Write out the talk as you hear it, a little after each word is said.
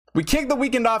We kick the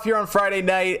weekend off here on Friday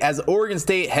night as Oregon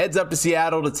State heads up to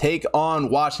Seattle to take on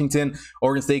Washington.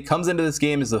 Oregon State comes into this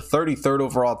game as the 33rd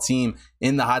overall team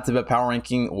in the Hot Tip Power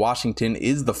Ranking. Washington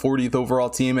is the 40th overall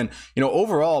team. And,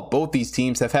 overall, both these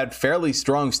teams have had fairly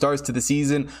strong starts to the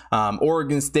season.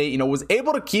 Oregon State, was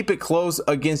able to keep it close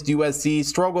against USC,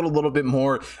 struggled a little bit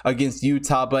more against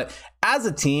Utah, but as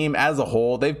a team, as a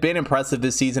whole, they've been impressive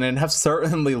this season and have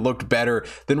certainly looked better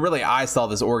than really I saw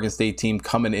this Oregon State team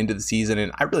coming into the season.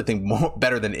 And I really think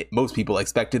better than most people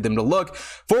expected them to look.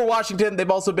 For Washington, they've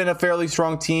also been a fairly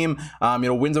strong team.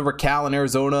 Wins over Cal and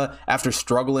Arizona after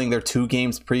struggling their 2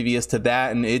 games previous to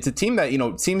that. And it's a team that,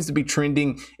 seems to be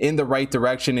trending in the right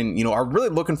direction and, are really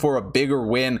looking for a bigger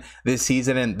win this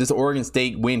season. And this Oregon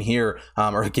State win here,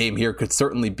 or game here, could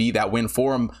certainly be that win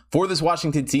for them. For this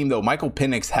Washington team, though, Michael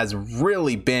Penix has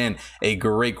really been a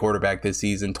great quarterback this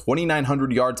season.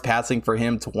 2,900 yards passing for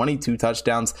him, 22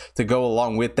 touchdowns to go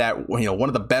along with that. One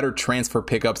of the better transfer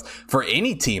pickups for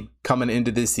any team coming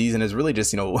into this season has really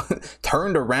just,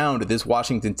 turned around this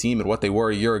Washington team and what they were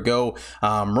a year ago.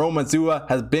 Rome Mazua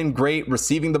has been great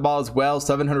receiving the ball as well,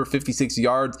 756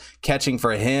 yards catching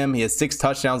for him. He has 6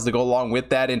 touchdowns to go along with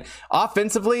that. And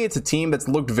offensively, it's a team that's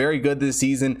looked very good this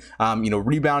season.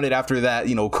 Rebounded after that,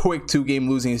 quick 2-game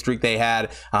losing streak they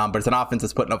had. But it's an offense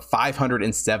that's putting up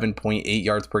 507.8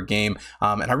 yards per game.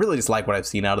 And I really just like what I've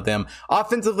seen out of them.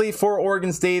 Offensively for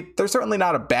Oregon State, they're certainly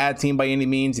not a bad team by any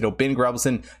means. Ben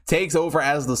Grebelson takes over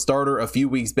as the starter a few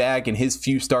weeks back. In his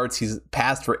few starts, he's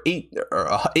passed for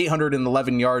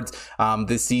 811 yards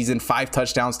this season, 5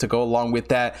 touchdowns to go along with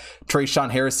that.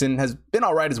 Trayshawn Harrison has been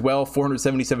all right as well,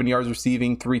 477 yards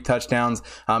receiving, 3 touchdowns.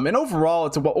 And overall,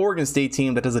 it's an Oregon State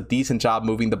team that does a decent job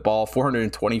moving the ball,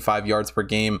 425 yards per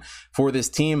game for this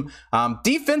team.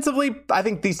 Defensively, I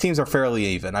think these teams are fairly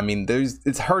even. I mean,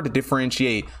 it's hard to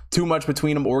differentiate too much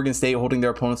between them. Oregon State holding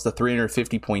their opponents to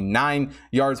 350.9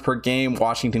 yards per game.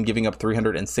 Washington giving up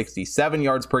 367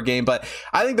 yards per game. But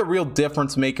I think the real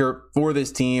difference maker for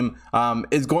this team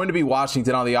is going to be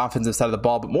Washington on the offensive side of the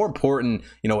ball. But more important,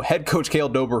 head coach Cale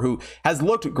Dober, who has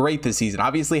looked great this season,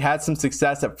 obviously had some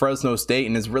success at Fresno State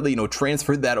and has really,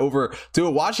 transferred that over to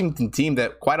a Washington team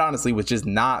that quite honestly was just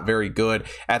not very good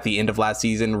at the end of last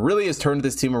season. Really has turned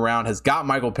this team around, has got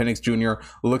Michael Penix Jr.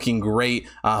 looking great,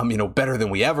 better than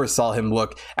we ever saw him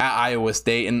look at Iowa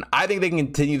State. And I think they can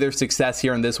continue their success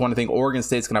here in this one. I think Oregon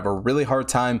State's going to have a really hard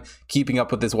time keeping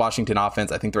up with this Washington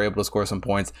offense. I think they're able to score some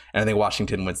points, and I think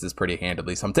Washington wins this pretty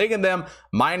handily. So I'm taking them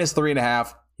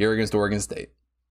 -3.5 here against Oregon State.